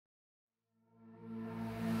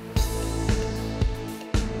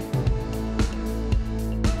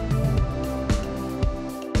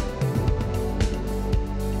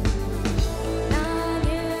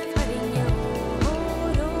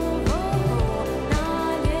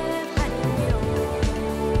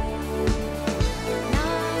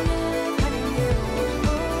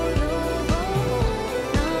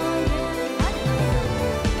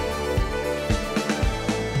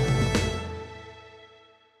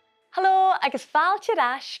agus fáilte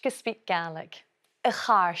rais go SpeakGaelic. A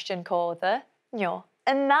cháirstean códa, nio,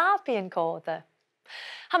 a nábíon códa.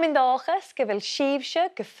 Ha min dóchas go bhfuil síomhse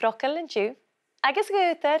go frocail an dú, agus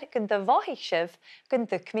gútar gon do bmhaithigh sibh gon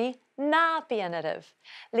ducmí nábíon aribh.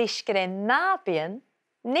 Lís go raibh nábíon,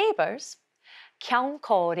 neighbours, ceann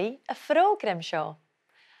cóirí a phrógram seo.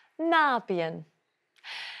 Nábíon.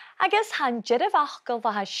 Agus han deireadh achcail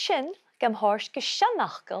bhatha sin gom thuairt go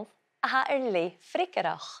seanachcail a ha le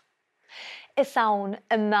fricarach. Is ann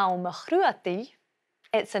a nám a chruataí,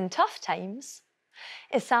 it's in tough times.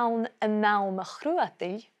 Is ann a nám a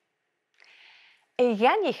chruataí. I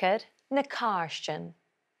ghainnichar na cáirstean.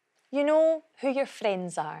 You know who your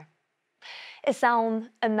friends are. Is ann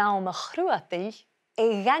a nám a chruataí,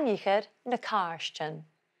 I ghainnichar na cáirstean.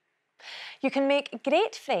 You can make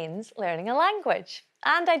great friends learning a language,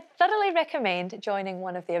 and I'd thoroughly recommend joining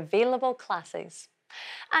one of the available classes.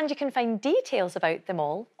 And you can find details about them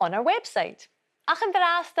all on our website. Ach an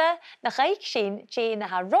drásta na chaig sin dé na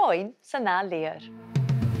ha roin sa na léir.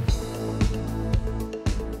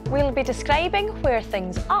 We'll be describing where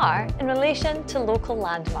things are in relation to local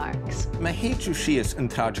landmarks. Ma héitú síos an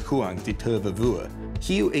tadhal di turva vua,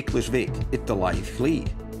 hiu Gàidhlig it the live glee.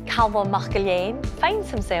 Calum Maclean finds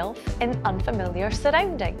himself in unfamiliar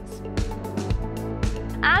surroundings.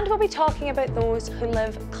 And we'll be talking about those who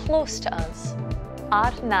live close to us,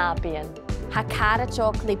 our nábíon. Ha cara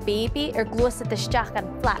le baby glúsa d'isteach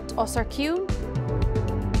an flat os ar ciún.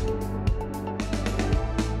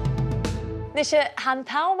 Nisha han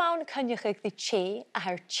taumaun cynnychig di che a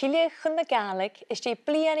haar chileach chun na Gaelic is die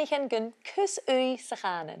blianig en gun cus ui sa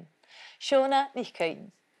chanan. Shona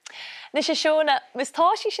NicCuithein. Nisha Shona, mis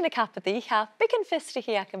táisi sin na capadi ha big an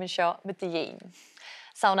fistrichi ac am seo mit di yin.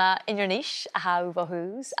 Sauna Inbhir Nis a hau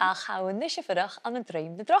bahús a hau an nisha fyrach an an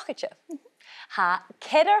Drumnadrochit. Ha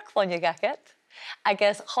cedar clonio gacet,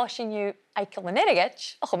 agus chosin you eichel an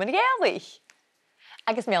irigit a chum in Gàidhlig.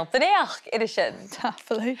 Agus meadhan éach ar sin.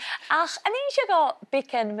 Definitely. Ach, an éise go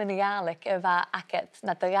bicin min Gaelic a bheith acet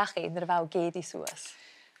na Drochaid nar bheith géadí suas?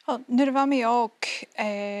 Wel, nuair bheith mi og,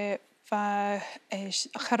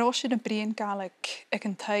 charósin na bríon Gaelic ag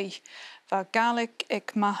an taith. Bheith Gaelic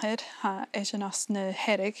ag maithir is an as na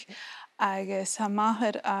herig, agus ha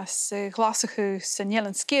maithir as ghlasachu sa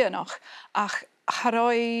nílan scianach, ach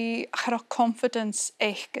charoi confidence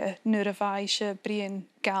eiche nuair a bheith se bríon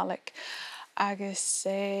Gaelic. Agus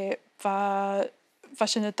bheith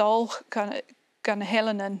sin na dul gan na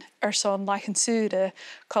héalanan son leichan súre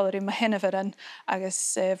colorí ma hinneverin,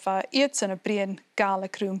 agus bheith iad san na bríon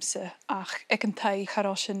Gaelic rúmsa, ach ag an taith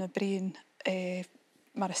charó sin na bríon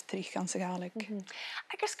mar is trích an sa Gaelic.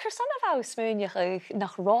 Agus cur sanna bheith smúneach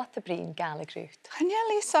nach ráta bríon Gaelic rút?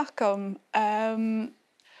 Channeal sacum,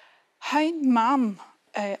 hain mam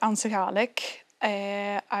an sa Gaelic,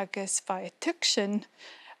 agus bheith tuc sin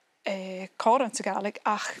Coran sa Gaelic,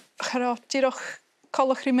 ach chará díoch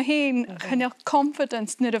colachrí ma hén, channeal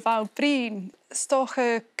confidence nuair a bheith bríon.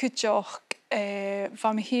 Stocha cúteoch bheith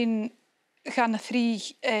ma hén gan na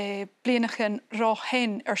trí blianachan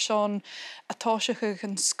ráhin son atáiseach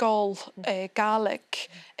an scóil Gaelic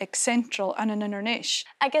ag Central an in Inverness.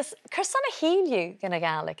 Agus cur sanna híliú gan na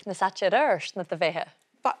Gaelic na saite rörs na da bheithe?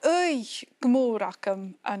 Ba gomór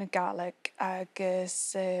acam an Gaelic,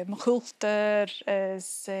 agus MacIlleathain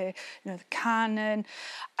is the canon,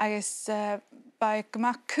 agus ba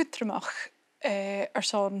gomach cútramach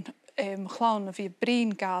son Maclean a bhí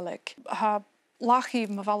brín Gaelic. Ha lachi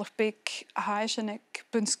ma bhealach big a haisig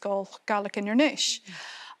bunscóil Gaelic in Inverness.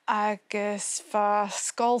 Agus fa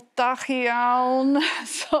scóil dachi ann,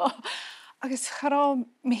 so agus chará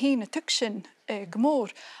mi hín a tuc sin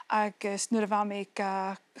gomór, agus nuair a bheith mi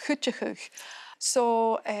chuteach.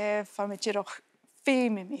 So fa mi díoch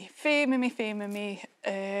féimi mi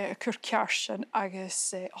cur cearsan,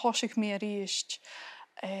 agus thoisig mi a ríist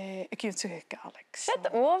a gúnsa Gaelic. Sut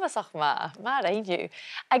óhasach mar aidú.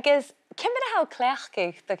 Agus cimid a hau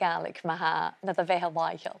cleachcaigh do Gaelic ma ha na da bheithe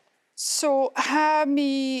láithil? So, ha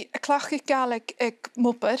mi clachig Gaelic ag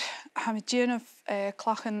mupper, ha mi díanamh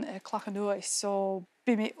clachan uais. So,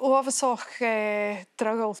 bi mi óhasach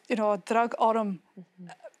drag orm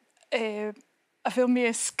a bhfuil mi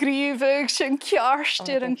scríomh sin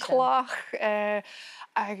cearsteir an clach,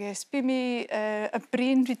 agus bi mi a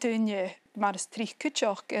bríon bhrídúine mar is trí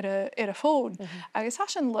cúteoch ar a fón, agus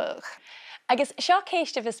has an luch. Agus seo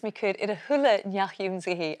céiste bhís mi cúr ar a thula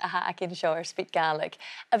neachúmsaí a ha ag in seo ar SpeakGaelic,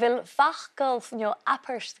 a bhfuil fachgal fnio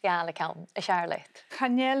appars Gaelic am a searleit?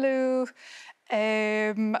 Channealú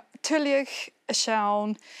tuilleadh a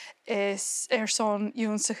seán is son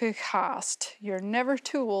únsacha chast. You're never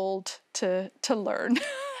too old to learn.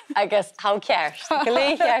 agus how ceart,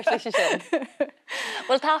 glé ceart leis sin.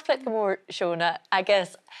 Well, taflet go mór Shona,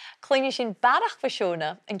 agus clíine sin barach fa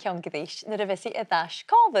Shona an ceann gdéis na a bhisi a dais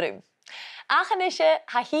cábharúm. Achan isise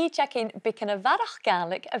ha hí teacin bicin a bharach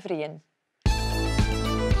Gaelic a bhrian.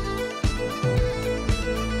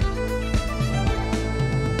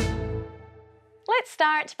 Let's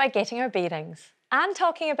start by getting our bearings and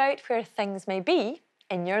talking about where things may be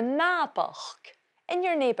in your nabach, in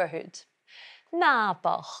your neighbourhood.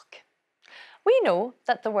 Nabach. We know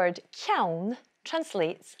that the word ceann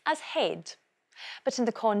translates as head, but in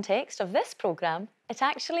the context of this programme, it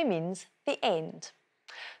actually means the end.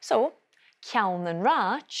 So,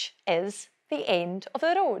 Ceannanrach is the end of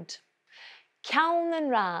the road.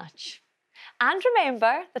 Ceannanrach. And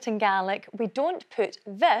remember that in Gaelic, we don't put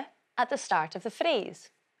the at the start of the phrase.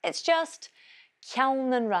 It's just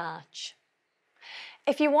Ceannanrach.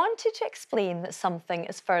 If you wanted to explain that something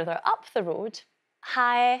is further up the road,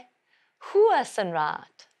 hae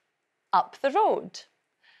huasanrat, up the road,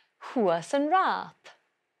 huasanrat.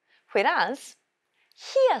 Whereas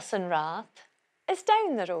hiasanrat is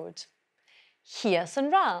down the road,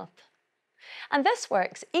 hiasanrat. And this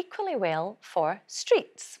works equally well for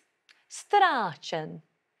streets. Strachen.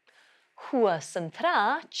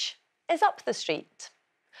 Huasantrach is up the street.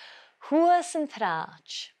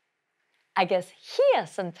 Huasantrach. Agus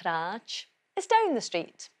hiasantrach is down the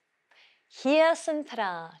street.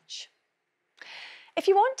 Hiasantrach. If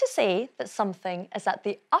you want to say that something is at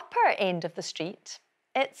the upper end of the street,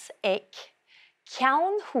 it's ek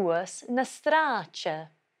ceann huas na strache.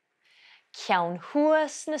 Ceann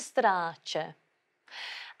huas na strache.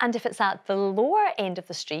 And if it's at the lower end of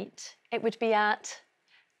the street, it would be at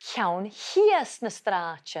ceann hias na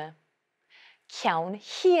strache. Ceann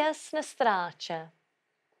hias na strache.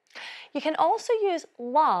 You can also use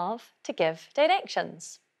lav to give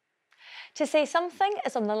directions. To say something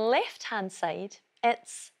is on the left-hand side,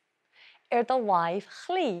 it's the laibh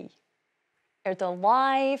chli. The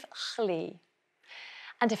laibh chli.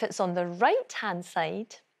 And if it's on the right-hand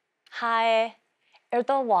side, hae the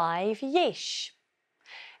laibh yesh.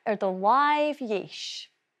 The laibh yesh.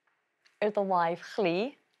 The laibh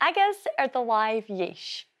chli, agus the laibh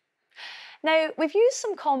yesh. Now, we've used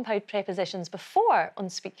some compound prepositions before on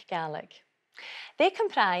SpeakGaelic. They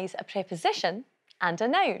comprise a preposition and a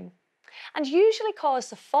noun, and usually cause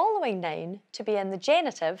the following noun to be in the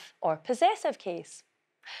genitive or possessive case.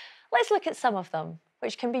 Let's look at some of them,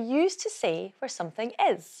 which can be used to say where something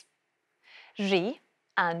is. Ri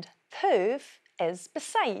and tuv is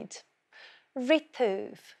beside.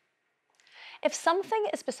 Rituv. If something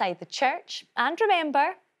is beside the church, and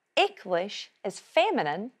remember, English is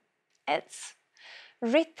feminine, it's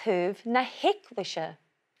rituv na heiclishe,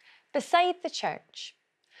 beside the church.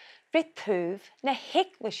 Rituv na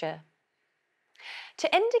heiclishe.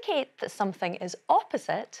 To indicate that something is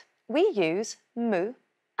opposite, we use mu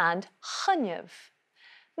and chunnev.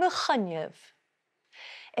 Mu chunnev.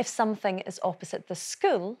 If something is opposite the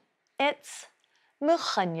school, it's mu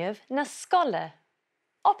chunnev na scoile.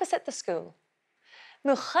 Opposite the school.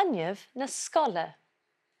 Mu chunnev na scoile.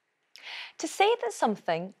 To say that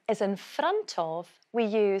something is in front of, we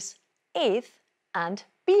use éiad and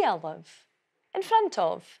bíalamh. In front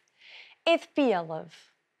of. Éiad bíalamh.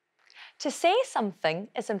 To say something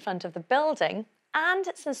is in front of the building, and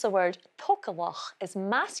since the word toiilleadh is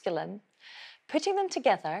masculine, putting them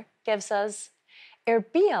together gives us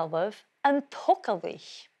bíalamh and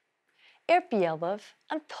toiilleadh. Bíalamh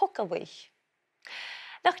and toiilleadh.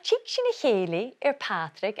 Nach tíoc sin na chéile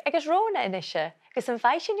Patrick agus Rona inise, gus an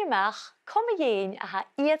bhaid sin amach com a dhéin a ha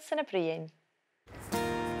iad san a bríon.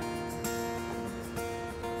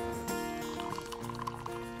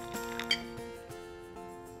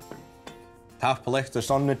 Tá falaichte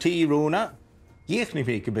son na tí Rona, dhéch ni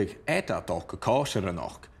bhí big éta doch go cáisir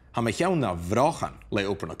anach, ha me cheann na bhrachan le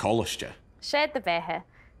op na colaiste. Séad de bheitthe.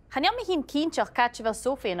 Channeam mi hín cínteach catse bhil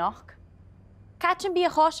Sophie nach. Catchan bí a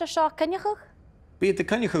cháise seo cinnechuch? Bí de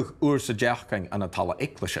cinnechuch úr sa deachcain an na tala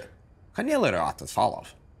iclishe. Channeal at as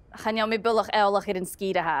fallaf. Channeam mi bulach eolach ar an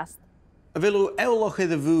scíre haast. A bhfuil eolach i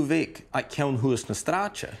de bhú vic a ceann huas na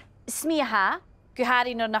stráte. Smí ha, go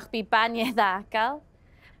háirí nó nach bí banne dhácal.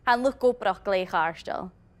 Han luch gobrach léich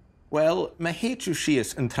árstal. Well, me héitú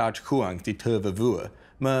sias an tráid chuang di tuva bhua,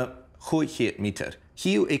 me chuichéad mítar,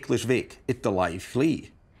 hiú iclis vic it de laibh chlí.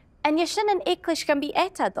 En je sin an iclis gan bí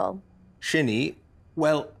etadol? Sinní,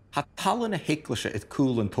 well, ha talan na hiclishe it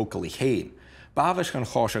cool an tocalí héin, bavas gan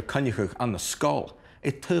cháise cynnechuch an na scáil,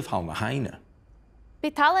 it tufhal na haine.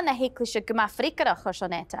 Bí talan na hiclishe go ma fricarach ar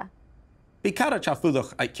son eta? Bí cara cha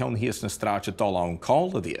fudach ag ceann hias na stráte dul an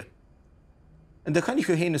cála dia. En dan kan je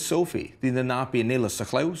geen Sophie die de naap in Nederlands te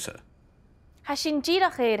glauzen. Ha sin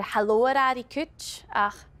díach halóar áí cút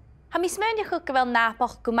ach ha mis muine chu go bhfuil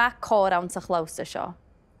nápach go mac cór an sa chlósa seo.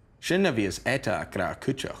 Sinna bhí is éta a gra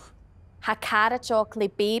cúteach. Ha carateach le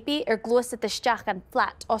baby glósa isteach an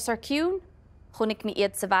flat os ciún, chunig mi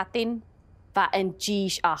iad sa bhatain, ba an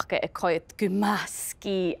díis acha a coid go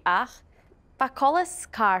mascí ach, ba colas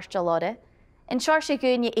cáirte lore, in seir sé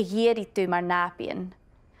gúine I ghéirí tú mar nápian.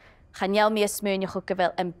 Chanel mi is muine chu go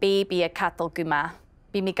bhfuil an baby a catal go ma.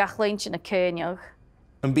 Bí mi gachlainte na cúneach.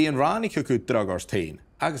 En bí an ránig go drag ars tain,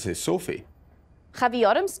 agus is Sophie. Cha bhí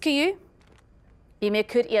orms ciú? Bí mi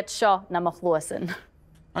cúr iad seo na mo chlósan.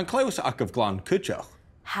 An claus ac of glan cúteach.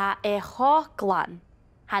 Ha há glan.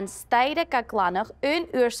 Han staide ga glanach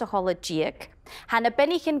uur sa chola díag. Han na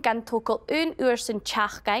binnigin gan tócail uur san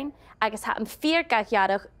teachgain agus ha an 4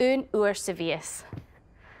 gajarach uur sa vías.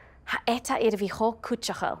 Ha eta bhí cho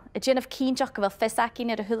cúteachil. A djinmh cínteach go bhfuil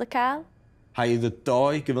fisacín a thulaáil? Ha I de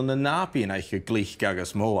dói go bhfuil na nápi in eich glích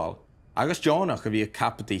agus móal, agus Johnach a bhí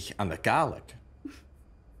capatich an the Gaelic.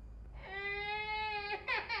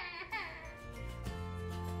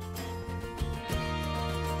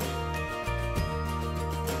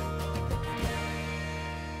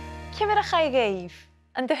 Cymru a chai gaif,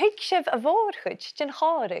 and the higshiv a vorchud din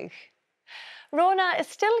chorug. Rona is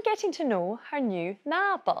still getting to know her new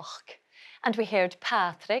nabach, and we heard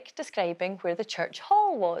Patrick describing where the church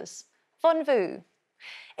hall was. Von vu.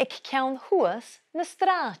 Ik count huas na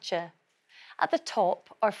straatje, at the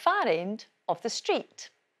top or far end of the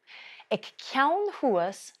street. Ik count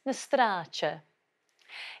huas na straatje.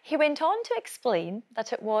 He went on to explain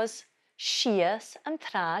that it was Shias and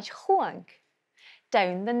Traj Huang,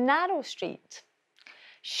 down the narrow street.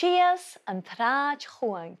 Shias and Traj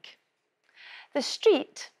Huang, the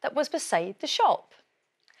street that was beside the shop.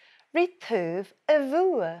 Rituv a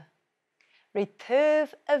vua. Rituv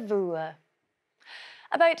a vua.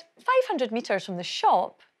 About 500 metres from the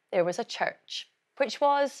shop, there was a church, which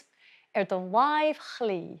was the live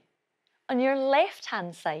chli. On your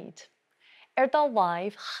left-hand side, the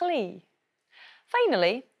live chli.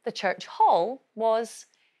 Finally, the church hall was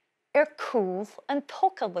cool and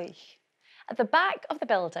toiilleadh, at the back of the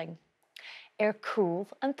building. Cool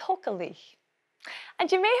and toiilleadh.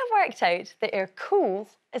 And you may have worked out that cool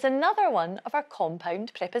is another one of our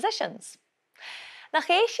compound prepositions. Nach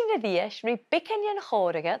éisian na díis rí bicinian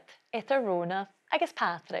chóragat Rona agus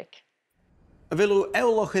Patrick. A bhfuil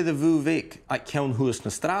eolach I the bhúvic ag ceann huas na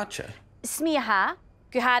straatse? Smí ha,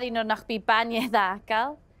 go háí nó nach bí banne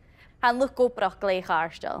dácal, han look óbrach léich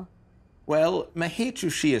árstal. Well, ma héitú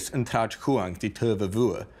sias an Traj Chuang di tuva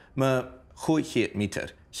vua, ma 8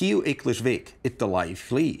 meter, hiú English vic it the live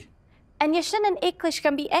chli. En je sin an English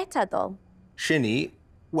gan bí etadol? Shinny,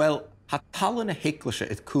 well, ha talan a heclisha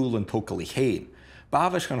it cool and toiilleadh,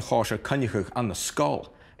 bavish gan chósa cynnichuch an the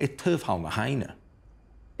skull, it tuvhal na haine.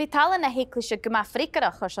 Bí talan a English go ma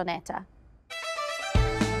fricarach or soneta?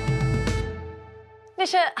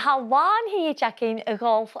 Nisha halwan hi jacking a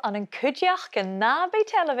golf on an cudjach gan nabi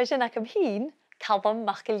television ac heen, Calum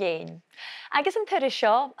Maclean. Agus an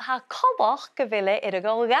tuirisio ha cobach gavile a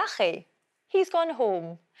gol gachi. He's gone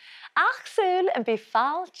home. Ach sul and be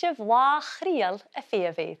falche vwa chriel a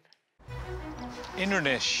feavid.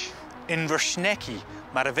 Inverness, Inversneki,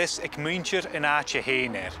 maar a vis ik muintjer in aatje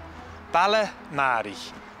heener. Baile Mari,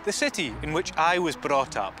 the city in which I was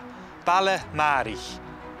brought up. Baile Mari,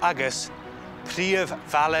 agus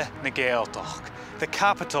Baile Gaeltoch, the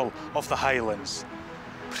capital of the Highlands.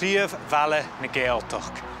 Baile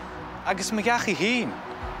Gaeltoch. Agus magachi heen,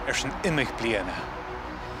 zijn immig bliene.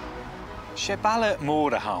 She balle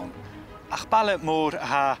mór a haun. Ach balle mór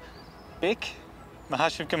ha big, ma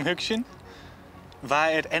hasje kum hukshin. Va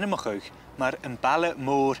enemachuch, maar een balle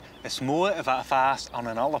mór is moe va fast on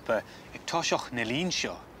an alpe. Ik toshoch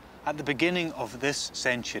nelinsho. At the beginning of this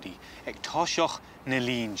century, ik toshoch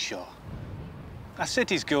nelinsho. As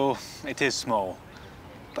cities go, it is small,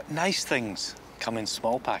 but nice things come in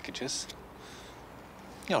small packages.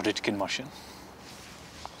 Jo, dit kin motion.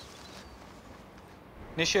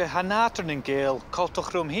 Nisje hanatern in geel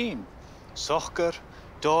kaltoch heen. Socher,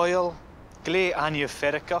 doil, glé anje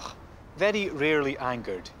ferrekach, very rarely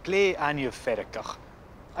angered, glé anje ferrekach.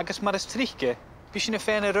 Agus mar is trichke, bishin a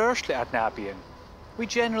fene rörsle at nabien. We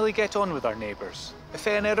generally get on with our neighbours. A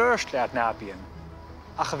fene rörsle at nabien.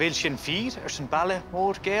 Ach wil sin vier, zijn balle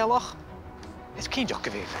mór geelach. Is kindjoch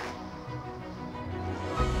geweer.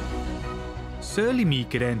 Surly mi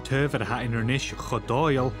gren töver ha Inverness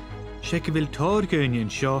chodoil, Sheke vil Torgunion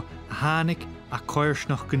Shaw, a Hanik, a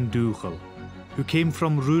Koirsnach Gunduchel, who came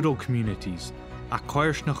from rural communities, a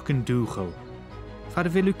Koirsnach Gunduchel. far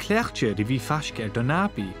bhfuil cleachte de bhí faisg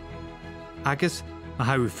Dunnapi. Agus, a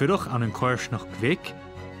hau furach an an coirsnach gvic,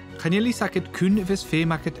 Chanili sakit kun if is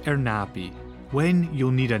fémakket napi. When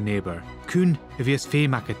you'll need a neighbour, kun if is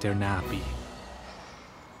fémakket napi.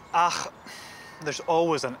 Ach, there's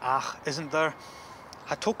always an ach, isn't there?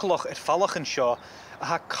 Ha tukalach at falach and shaw, a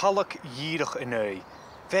ha kalach yirach inui,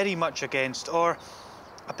 very much against, or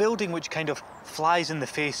a building which kind of flies in the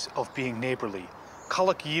face of being neighbourly.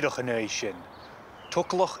 Kalach yirach inui shin.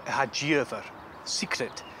 Tukalach a ha dìomhair,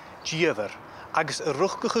 secret, dìomhair, agus a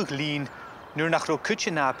ruchgach lín, nur nach ro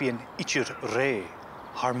kutje napien itcher re,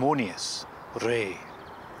 harmonious, re.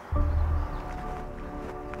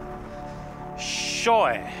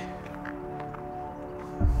 Shoy.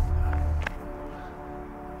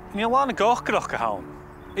 Ní lána gachgadach go haun.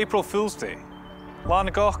 April Fool's Day.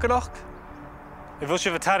 Lána gachgadach? If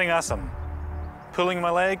you have a tarring asam, pulling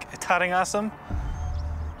my leg, a tarring asam.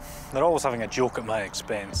 They're always having a joke at my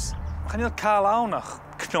expense. Can you call aunach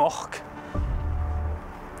knoch?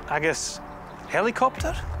 Agus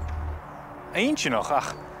helicopter? Eentje nog,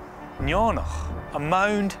 ach, nog. A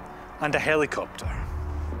mound and a helicopter.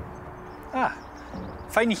 Ah,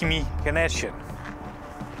 fijn je me genetchen.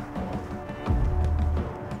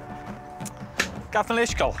 Gaf een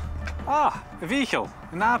lischkel. Ah, een vehicle,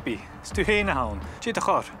 een api, stiùidio houn. Zit er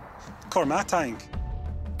goed. Cormatang.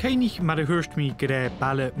 Keinig maar de hurst me gre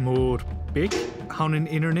balle moor big houn in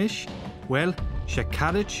Inverness? Well, she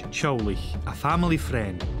carriage cheulich, a family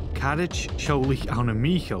friend. Carriage cheulich houn een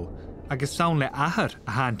Michel. Agus sound le ahar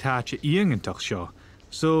a han taatje iengentach seo.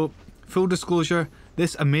 So, full disclosure,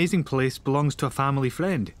 this amazing place belongs to a family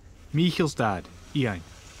friend. Michel's dad, Ian.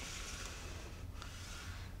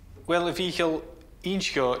 Well, if Michel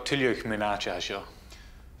Inschio tuilleadh minatja seo.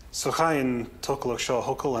 So ga in tokelach seo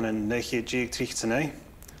hukkel en een 9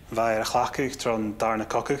 Vai a chlacach tron darna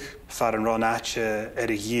cocach, far an ronatje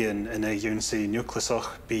gien in a unsi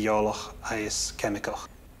nucleusach biolach ais chemicach.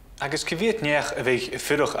 Agus cyfiet neach a bheith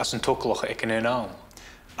fyrach as an tokelach ag yn naam.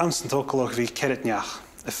 Ans an tokelach vi keret neach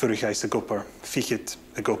a fyrach ais a gopper, fichit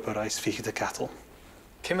a gopper ais fichit a cattle.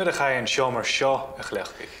 Cymryd a chai an siomer sio a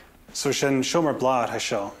chlechgich. So sin siomer blaar ha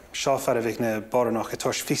sio far a vich na boranach a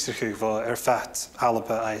tosh fistrachig vo fat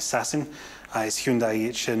alaba ais sassin, ais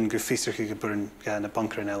Hyundai sin go fistrachig a burn gan a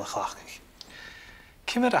bunker in eile chlachgich.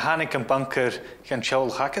 Cymryd a hannig an bunker gan siol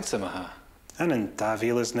chacad syma ha? En in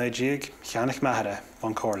Davilas na jig, chanich mahara,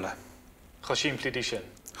 van corla. Cho siimplí di sin?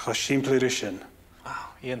 Cho siimplí di sin.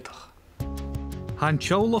 Wow, ientach. Han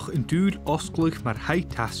tjolach in duur osgluch maar hij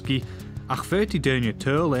taski, ach veut die deunje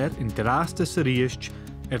tuilleadh in draaste seriest,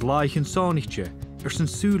 laich een sonichtje, zijn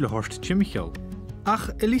soelehorst chimichel. Ach,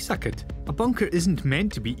 Elisakit, a bunker isn't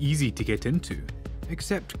meant to be easy to get into.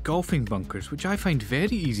 Except golfing bunkers, which I find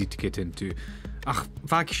very easy to get into. Ach,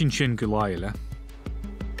 vakishin shin gulaile.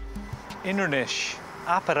 Inverness,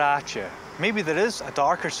 Appalachia. Maybe there is a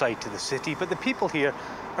darker side to the city, but the people here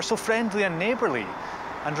are so friendly and neighbourly.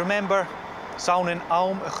 And remember, saunin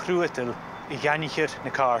aum a chruatil I Inbhir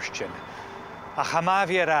Nis a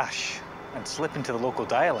chamavi rash, and slip into the local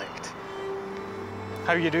dialect.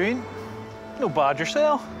 How are you doing? No bad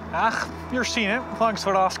yourself. Ach, you're seeing it. Thanks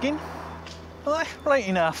for asking. Aye, right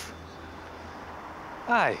enough.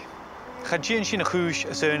 Aye, chadjin sin a chúis a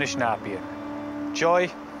zönish napien.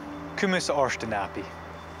 Joy, cumus a orsta napi.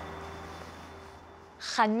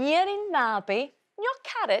 Chanierin nabi, nio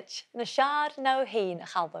carriage na siar now hain a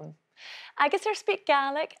chalbum. Agus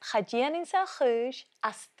SpeakGaelic, chadjin sa chúis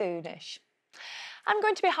as thuunish. I'm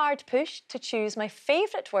going to be hard pushed to choose my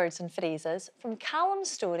favourite words and phrases from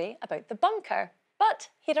Calum's story about the bunker, but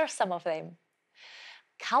here are some of them.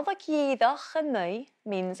 Calum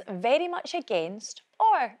means very much against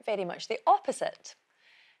or very much the opposite.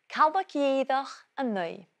 Calum.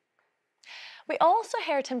 We also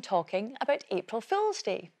heard him talking about April Fool's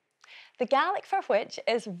Day, the Gaelic for which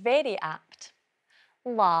is very apt.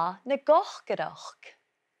 Làrach.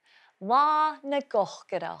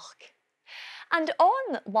 Làrach. And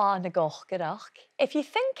on làrach, if you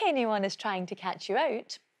think anyone is trying to catch you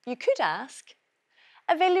out, you could ask,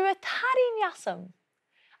 Avilu a tarin yasam?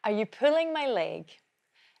 Are you pulling my leg?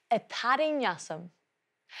 A tarin yasam.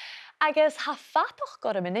 Agus ha fatoch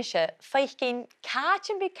gorm inishe feichin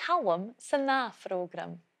catchin be Calum sa na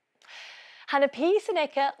program. Han a piece in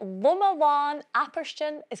eke lumma wan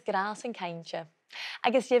apperstin is gras and kindje.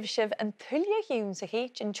 Agus yiv shiv an tuilleadh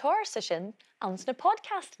dìomhair in chorsa sin ans na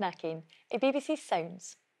podcast nakin I BBC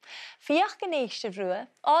Sounds. Fiach ganéis de vrua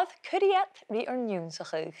of curiat ri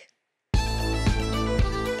dìomhair.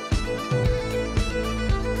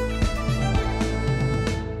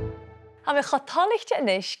 Ha me chatálichte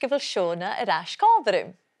inis gyfil Shona ar as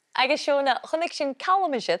Druim. Agus Shona, chunig sin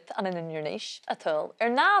Calum MacIlleathain an Inbhir Nis atá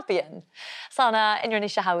nábíon. Sana Inbhir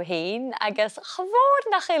Nis a hain agus chmór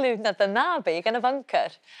nach chéilú na den nábí gan a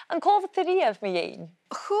bhancur. An cófa tú riamh mi dhéin?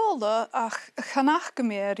 Chóla ach chanach go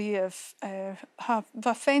mé riamh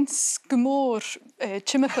bha féins go mór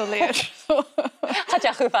tíimicha léir. Tá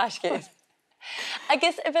deach chu faisgéid.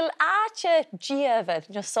 Agus I bhfuil áte díomhair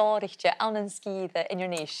na sáiríte an an scíide Inbhir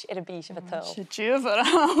Nis ar a bís a bhatá. sé díomhair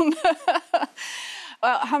an.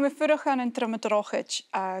 Well, ha mi fyrwch an Drumnadrochit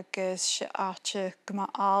agus sé áte go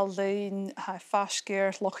MacIlleathain ha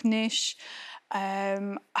faisgir Loch Nis.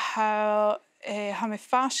 Ha mi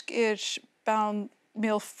faisgir ban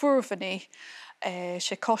mil furvanni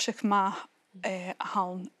sé cosach ma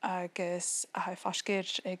haun agus ha faisgir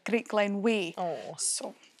Greeklein Way.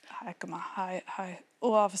 So ha go ha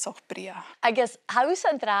óafasach bria. Agus haus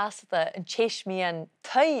an drásada an téis mi an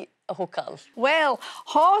tui a húcail. Well,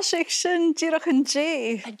 há sé sin díreach an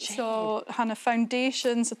dé. So hanna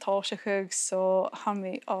foundations atá sé chug so ha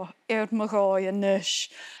mi ó marráid a nus.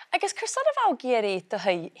 Agus cur sad a bhá géirí do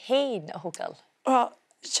héin a húcail? Well,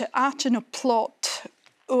 sé áte na plot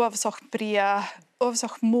óafasach bria,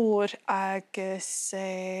 óafasach mór agus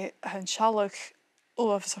an sealach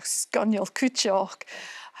óafasach scanneal cúteach.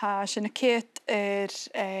 Ha sin na céit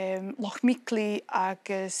Loch Maclean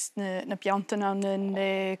agus na beantain an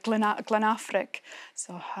Glenafric.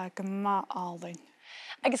 So ha go MacIlleathain.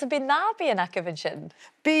 Agus a bí nábíon ac a bhain sin?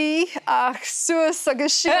 Bí ach suas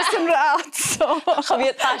agus sias an rát.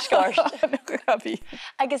 Chavíad faisgóirst. Chaví.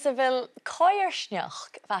 Agus a bhfuil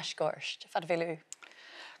cóirsneach faisgóirst fad bhfuilú?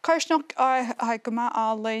 Cóirsneach ha go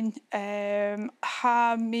MacIlleathain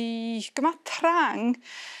ha mi go trang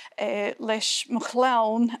leis mo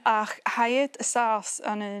chláin ach haiad a sás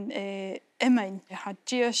an an imein. Ha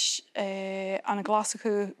díos an a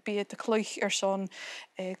glasachú bíad a clúich son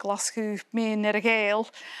glasachú mé ar a géal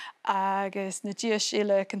agus na díos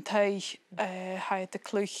ile an taith haiad a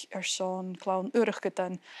clúich son chlán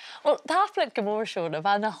uirechgatain. Well, táflaid go mór Shona,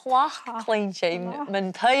 bha na chhlach clean sin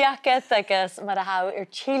man tuiachad agus mar a hau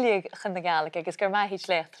tíilleadh chun na Gaelic agus gur maithí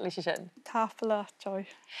slecht lei sin. Táfla, joy.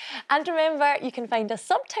 And remember, you can find a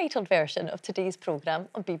subtitled version of today's programme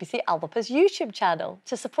on BBC Albapa's YouTube channel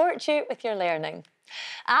to support you with your learning.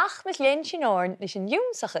 Ach, mis lén sin orn nis an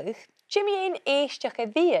dìomhair Jimmy ein éisteach a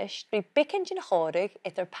dhíis rí bicin sin chóirigh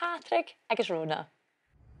idir Patrick agus Rona.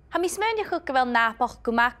 Ha mi smúne chu go bhfuil nápach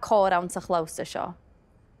go mac córán sa chlósa seo.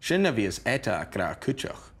 Sin a bhíos éta a gra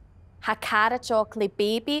cúteach. Ha cara teach le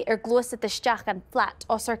baby glúsa isteach an flat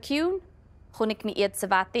os ar ciún, chunig mi iad sa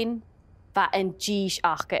bhatainn, ba an díis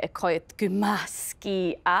acha a coirt go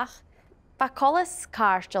mascí ach, ba colas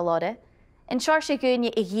cáirte lore, in seir sé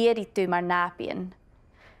gúine I ghéirí tú mar nábíon.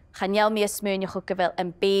 Channeal mi a smúne chu go bhfuil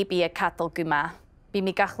an baby a catal go ma, bí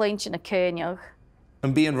mi gachlainn sin na cúneach.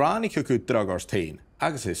 An bí an ránig chu drag ars tain,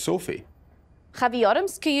 agus is Sophie. Cha bhí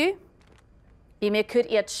orms ciú, bí mi cúr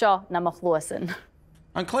iad seo na mo chlósan.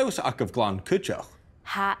 An clós ac of glan cúteach.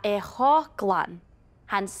 Ha há glan.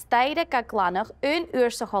 Han staide ga glanach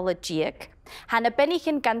uair sa chola díag, han a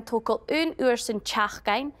binnichin gan tócail uair san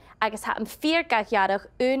teachgain agus ha an 4 gahearach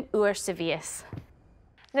uair sa bhíos.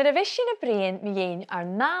 Na a bhís sin na bréin mi dhéin ar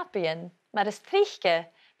nábíon, mar is tríche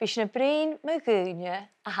bhí sin na bréin mo gúine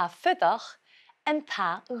a ha fudach an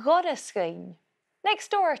tá ghorisgain.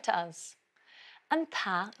 Next door to us. An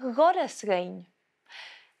tá ghorisgain.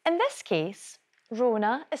 In this case,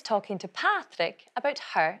 Rona is talking to Patrick about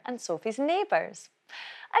her and Sophie's neighbours.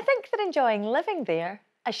 I think they're enjoying living there,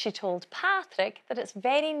 as she told Patrick that it's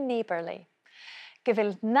very neighbourly.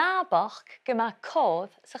 Gevil nábach go mac cód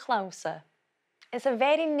sa chlausa. It's a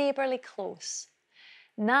very neighbourly close.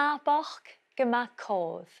 Nábach go mac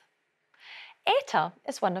cód. Eta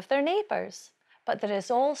is one of their neighbours, but there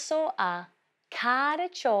is also a cara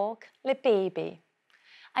teach le baby,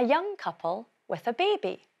 a young couple with a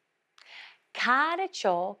baby. Cara teach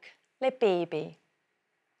le baby.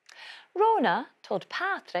 Rona told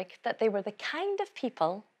Patrick that they were the kind of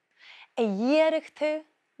people a dhéireach tú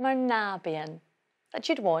mar nábíon, that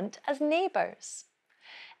you'd want as neighbours.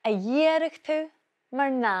 A dhéireach tú mar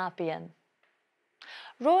nábíon.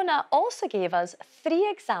 Rona also gave us 3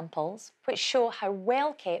 examples which show how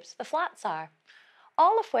well kept the flats are,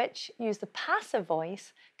 all of which use the passive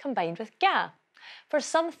voice combined with ga for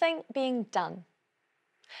something being done.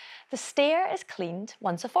 The stair is cleaned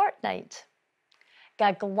once a fortnight.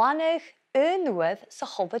 Ga glanach uanuad sa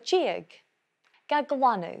choba díag. Ga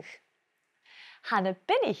glanach. Hanna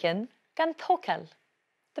binnichin gan tócail.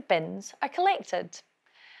 The bins are collected.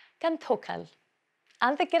 Gan tócail.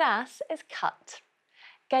 And the grass is cut.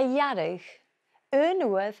 Ga yarach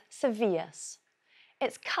uanuad sa bhíos.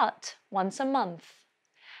 It's cut once a month.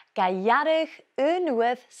 Gàidhlig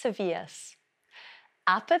nuad sa bhíos.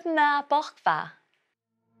 Apad na boch va.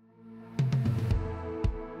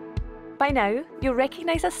 By now, you'll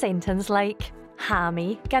recognise a sentence like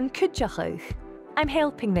Hami gan cúideachach. I'm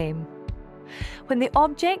helping them. When the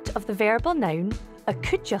object of the verbal noun, a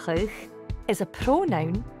cúideachach, is a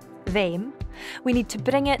pronoun, them, we need to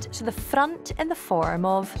bring it to the front in the form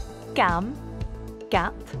of gam,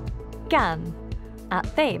 gap, gan,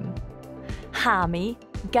 at them. Hami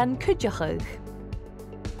gan cúideachach.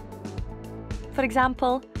 For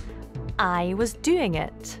example, I was doing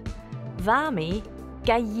it. Vami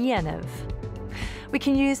ga dhéanamh. We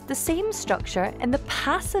can use the same structure in the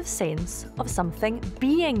passive sense of something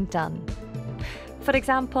being done. For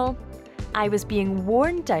example, I was being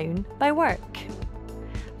worn down by work.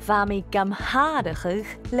 Vami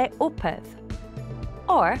gamharachach le opad.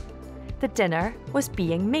 Or, the dinner was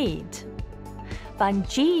being made. Van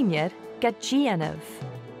jinier ga dhéanamh.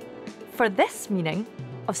 For this meaning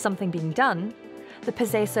of something being done, the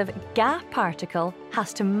possessive ga particle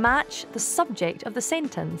has to match the subject of the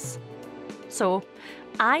sentence. So,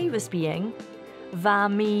 I was being va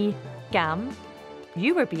mi gam,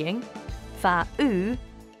 you were being va u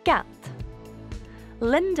gat.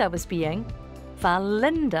 Linda was being va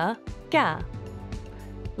Linda ga.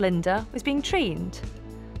 Linda was being trained,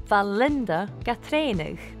 va Linda ga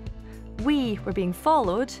tréinigh. We were being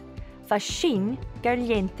followed, va sin gar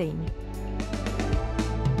leontain.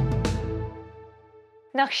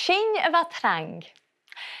 Nach sin a bheith trang.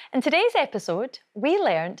 In today's episode, we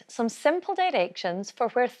learned some simple directions for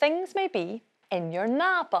where things may be in your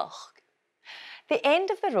nábach. The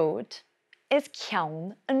end of the road is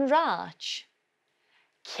ceann an ráit.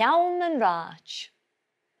 Ceann an ráit.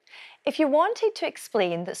 If you wanted to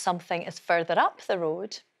explain that something is further up the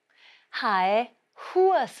road, hae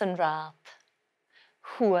huas an ráit.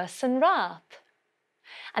 Huas an ráit.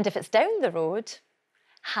 And if it's down the road,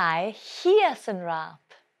 hae hias an ráit.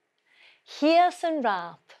 Hias an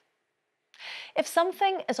ráit. If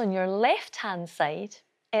something is on your left-hand side,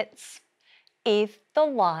 it's iad the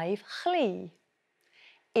live chlí.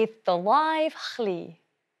 Iad the live chlí.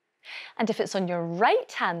 And if it's on your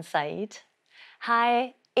right-hand side,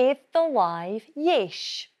 hae iad the live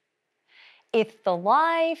yesh. Iad the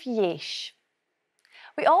live yesh.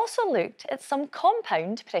 We also looked at some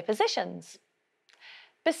compound prepositions.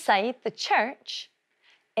 Beside the church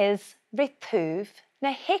is rituv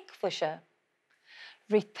na heclisha.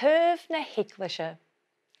 Rituv na heclisha.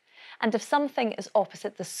 And if something is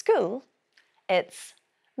opposite the school, it's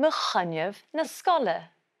muchaniv na scoile.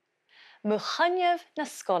 Muchaniv na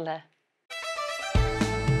scoile.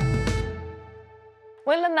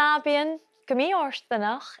 Well, yn nabian, gymí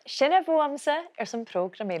orstanach, sin a bhuamsa some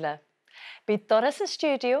programmile. Bí doras yn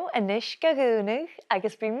stiùidio yn nish gagúnig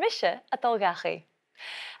agus bí mishe a dolgachi.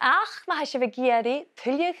 Ach, ma hashe vigeri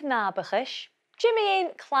tuilleadh nábachis, Jimmy ein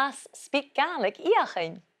class SpeakGaelic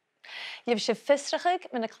iachin. Yv se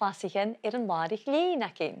fisrachig min a classichin een làrach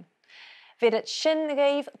línakin. Vir het sin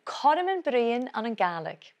gaif corman bhruidhinn an an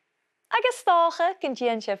Gaelic. Agus stácha gyn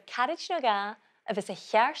dian sef carriage na ga a vis a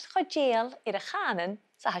chearst chodéal a chanan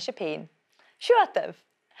sa hashe pein. Siúatav.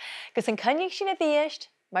 Gus an cynnig sin a ddiest,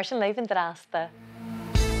 mar sin leif an drasta.